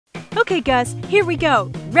Okay, Gus, here we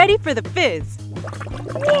go. Ready for the fizz.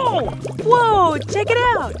 Whoa! Whoa, check it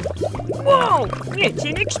out. Whoa, it's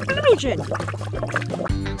an explosion.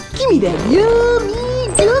 Give me that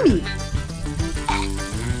yummy gummy.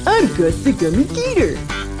 I'm Gus the Gummy Gator.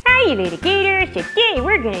 Hi, you little gators. Today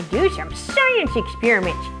we're gonna do some science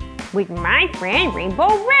experiments with my friend Rainbow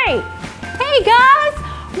Ray. Hey guys,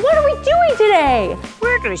 what are we doing today?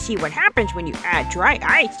 We're gonna see what happens when you add dry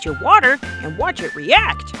ice to water and watch it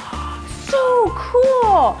react. So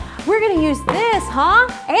cool. We're gonna use this, huh?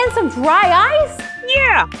 And some dry ice?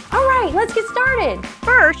 Yeah. All right, let's get started.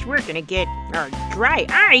 First, we're gonna get our dry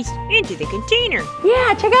ice into the container.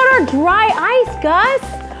 Yeah, check out our dry ice,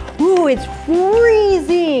 Gus. Ooh, it's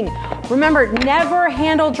freezing. Remember, never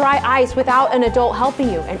handle dry ice without an adult helping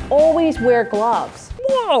you, and always wear gloves.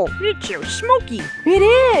 Whoa, it's so smoky. It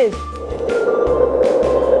is.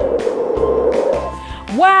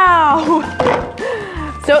 Wow.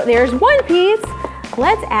 So there's one piece.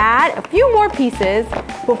 Let's add a few more pieces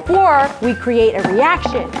before we create a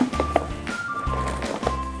reaction.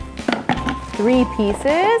 3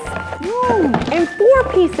 pieces. And 4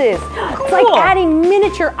 pieces. Cool. It's like adding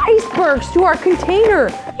miniature icebergs to our container.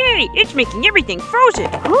 Hey, it's making everything frozen.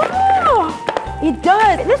 Oh, it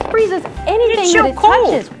does. This freezes anything It's so that it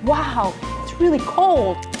cold. touches. Wow, it's really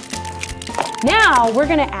cold. Now we're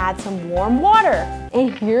gonna add some warm water.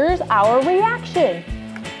 And here's our reaction.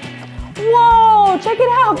 Whoa, check it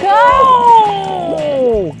out, guys.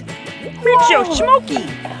 Whoa! It's so smoky.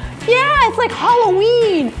 Yeah, it's like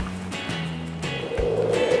Halloween.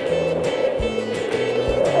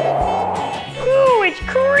 Ooh, it's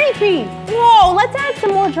creepy. Whoa, let's add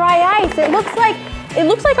some more dry ice. It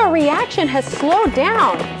looks like our reaction has slowed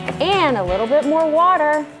down. And a little bit more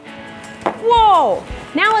water. Whoa,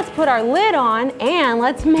 now let's put our lid on and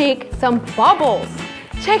let's make some bubbles.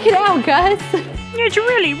 Check it out, Gus. It's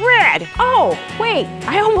really red. Oh, wait,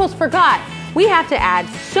 I almost forgot. We have to add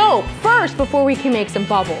soap first before we can make some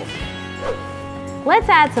bubbles. Let's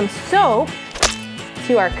add some soap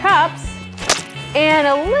to our cups and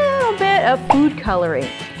a little bit of food coloring.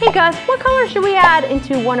 Hey Gus, what color should we add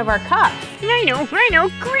into one of our cups? I know,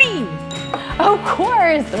 green. Of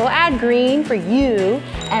course, we'll add green for you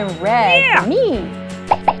and red for me.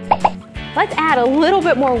 Let's add a little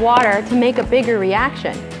bit more water to make a bigger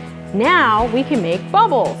reaction. Now we can make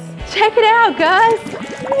bubbles. Check it out, Gus.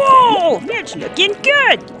 Whoa, it's looking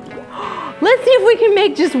good. Let's see if we can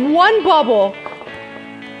make just one bubble.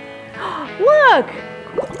 Look.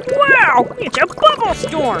 Wow, it's a bubble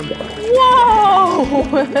storm.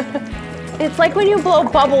 Whoa. It's like when you blow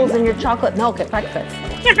bubbles in your chocolate milk at breakfast.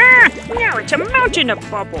 Now it's a mountain of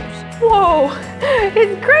bubbles. Whoa,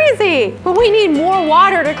 it's crazy. But we need more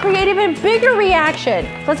water to create an even bigger reaction.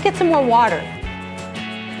 Let's get some more water.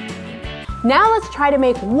 Now let's try to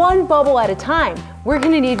make one bubble at a time. We're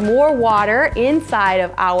gonna need more water inside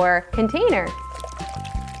of our container.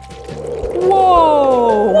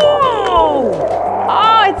 Whoa! Whoa!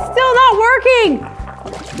 Oh, it's still not working!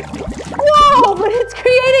 Whoa, but it's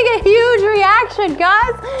creating a huge reaction,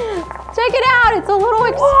 Gus! Check it out, it's a little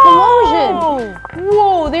explosion!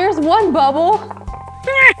 Whoa, there's one bubble.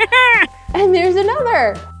 And there's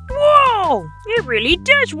another. Whoa, it really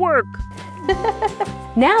does work.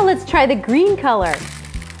 Now let's try the green color.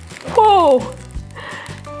 Whoa,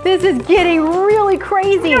 this is getting really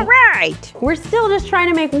crazy. You're right. We're still just trying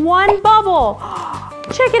to make one bubble.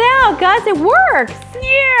 Check it out, Gus, it works.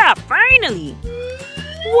 Yeah, finally.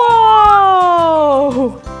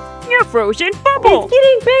 Whoa, Your frozen bubble. it's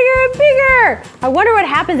getting bigger and bigger. I wonder what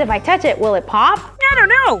happens if I touch it. Will it pop? I don't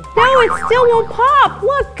know. No, it still won't pop.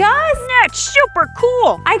 Look, Gus. That's super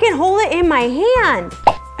cool. I can hold it in my hand.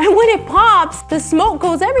 And when it pops, the smoke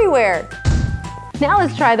goes everywhere. Now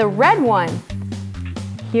let's try the red one.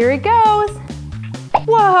 Here it goes.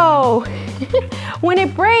 Whoa. When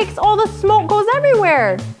it breaks, all the smoke goes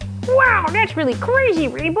everywhere. Wow, that's really crazy,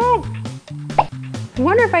 Rainbow. I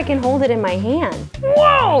wonder if I can hold it in my hand.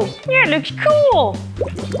 Whoa, that looks cool.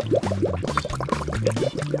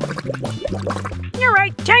 All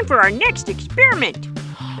right, time for our next experiment.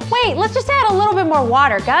 Wait, let's just add a little bit more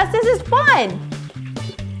water, Gus. This is fun.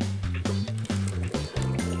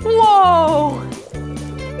 Whoa.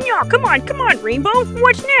 Oh, come on, Rainbow.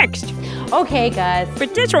 What's next? Okay, Gus.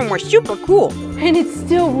 But this one was super cool. And it's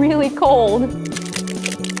still really cold.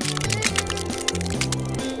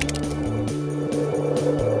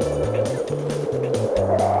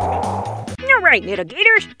 All right, little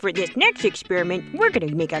gators. For this next experiment, we're gonna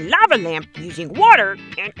make a lava lamp using water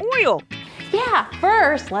and oil. Yeah,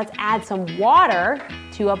 first let's add some water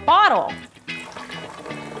to a bottle.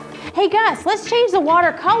 Hey Gus, let's change the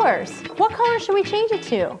water colors. What color should we change it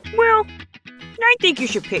to? Well, I think you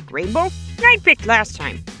should pick Rainbow. I picked last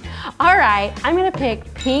time. All right, I'm gonna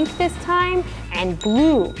pick pink this time and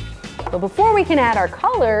blue. But before we can add our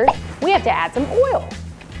colors, we have to add some oil.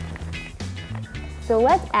 So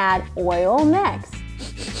let's add oil next.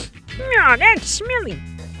 No, that's smelly.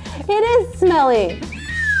 It is smelly.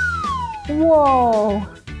 Whoa.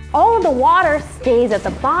 All of the water stays at the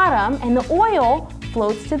bottom and the oil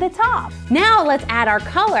floats to the top. Now let's add our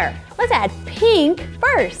color. Let's add pink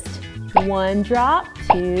first. 1 drop,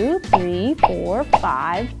 2, 3, 4,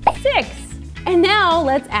 5, 6. And now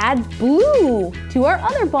let's add blue to our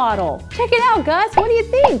other bottle. Check it out, Gus. What do you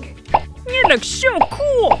think? It looks so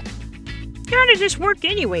cool. How does this work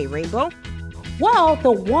anyway, Rainbow? Well,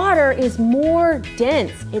 the water is more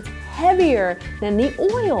dense. It's heavier than the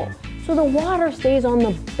oil. So the water stays on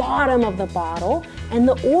the bottom of the bottle and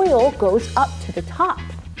the oil goes up to the top.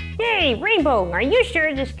 Hey, Rainbow, are you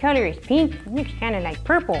sure this color is pink? It looks kind of like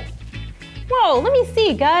purple. Whoa, let me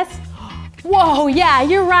see, Gus. Whoa, yeah,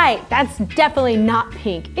 you're right. That's definitely not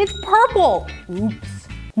pink. It's purple. Oops.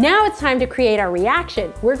 Now it's time to create our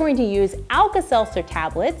reaction. We're going to use alka-seltzer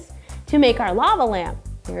tablets to make our lava lamp.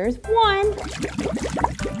 Here's one.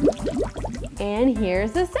 And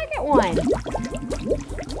here's the second one.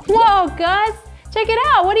 Whoa, Gus, check it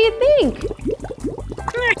out. What do you think?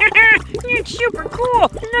 It's super cool.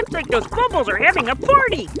 It looks like those bubbles are having a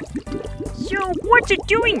party. So what's it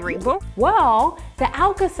doing, Rainbow? Well, the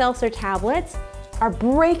alka-seltzer tablets are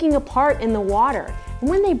breaking apart in the water. And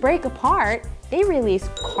when they break apart, they release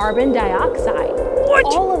carbon dioxide. What?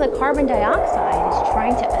 All of the carbon dioxide is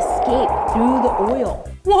trying to escape through the oil.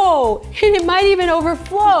 Whoa, and it might even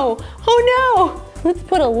overflow. Oh no, let's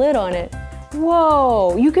put a lid on it.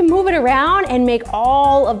 Whoa, you can move it around and make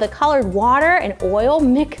all of the colored water and oil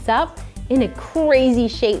mix up into crazy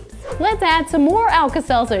shapes. Let's add some more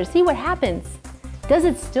alka-seltzer, see what happens. Does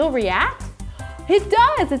it still react? It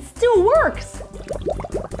does, it still works.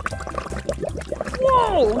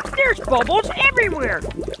 Whoa, there's bubbles everywhere.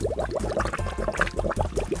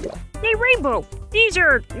 Hey, Rainbow, these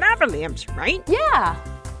are lava lamps, right? Yeah.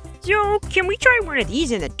 So can we try one of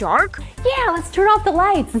these in the dark? Yeah, let's turn off the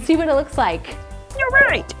lights and see what it looks like. You're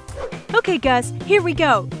right. Okay, Gus, here we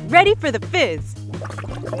go. Ready for the fizz.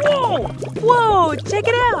 Whoa, Whoa, check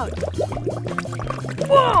it out.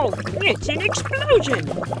 whoa, it's an explosion.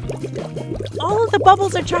 All of the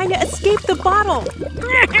bubbles are trying to escape the bottle.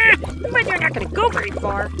 But they're not gonna go very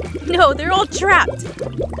far. No, they're all trapped.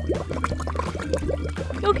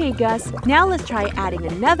 Okay, Gus, now let's try adding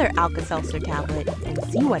another alka-seltzer tablet and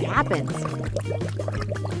see what happens.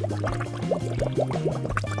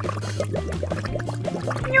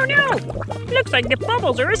 No, looks like the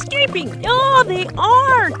bubbles are escaping. Oh, they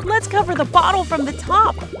are! Let's cover the bottle from the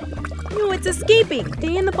top. No, it's escaping.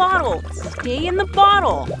 Stay in the bottle. Stay in the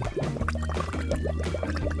bottle.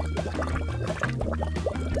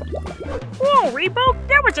 Whoa, Rainbow,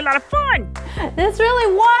 that was a lot of fun. This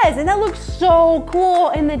really was, and that looks so cool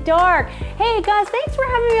in the dark. Hey Gus, thanks for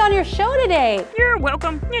having me on your show today. You're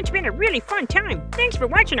welcome. It's been a really fun time. Thanks for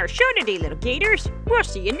watching our show today, little gators. We'll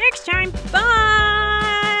see you next time.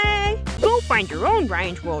 Bye! Go find your own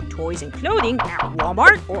Ryan's World toys and clothing at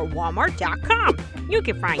Walmart or Walmart.com. You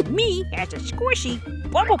can find me as a squishy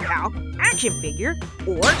Bubble Pal action figure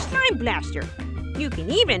or slime blaster. You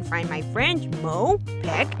can even find my friends Mo,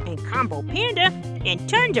 Peck, and Combo Panda and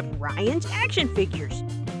tons of Ryan's action figures.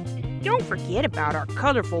 Don't forget about our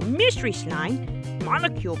colorful mystery slime,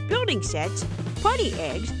 molecule building sets, putty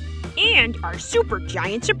eggs, and our super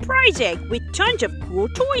giant surprise egg with tons of cool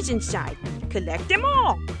toys inside. Collect them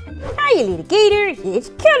all. Hiya, little gators. It's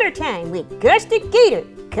color time with Gus the Gator.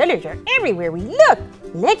 Colors are everywhere we look.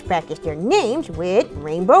 Let's practice their names with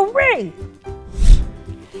Rainbow Ray.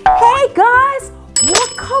 Hey guys,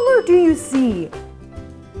 what color do you see?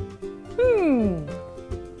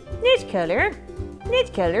 This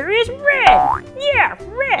color is red. Yeah,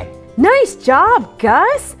 red. Nice job,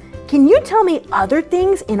 Gus. Can you tell me other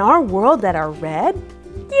things in our world that are red?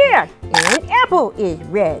 Yeah, an apple is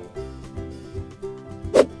red.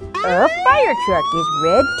 A fire truck is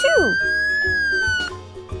red too.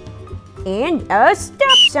 And a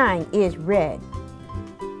stop sign is red.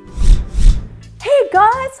 Hey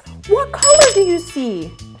guys, what color do you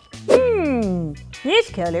see?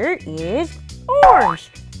 This color is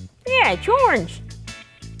orange. Yeah, it's orange.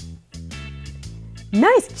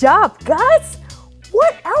 Nice job, Gus.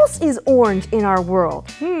 What else is orange in our world?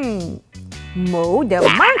 Mo the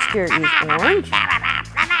monster is orange.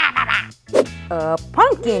 A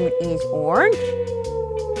pumpkin is orange.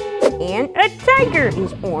 And a tiger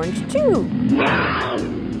is orange too.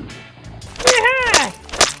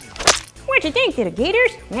 Don't you think, little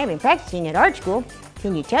Gators? I've been practicing at art school.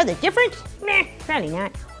 Can you tell the difference? Meh, probably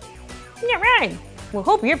not. All right. Well,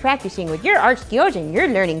 hope you're practicing with your art skills and you're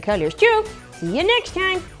learning colors too. See you next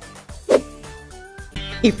time.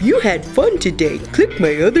 If you had fun today, click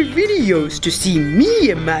my other videos to see me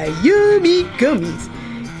and my yummy gummies.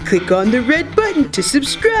 Click on the red button to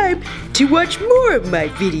subscribe to watch more of my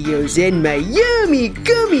videos and my yummy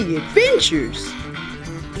gummy adventures.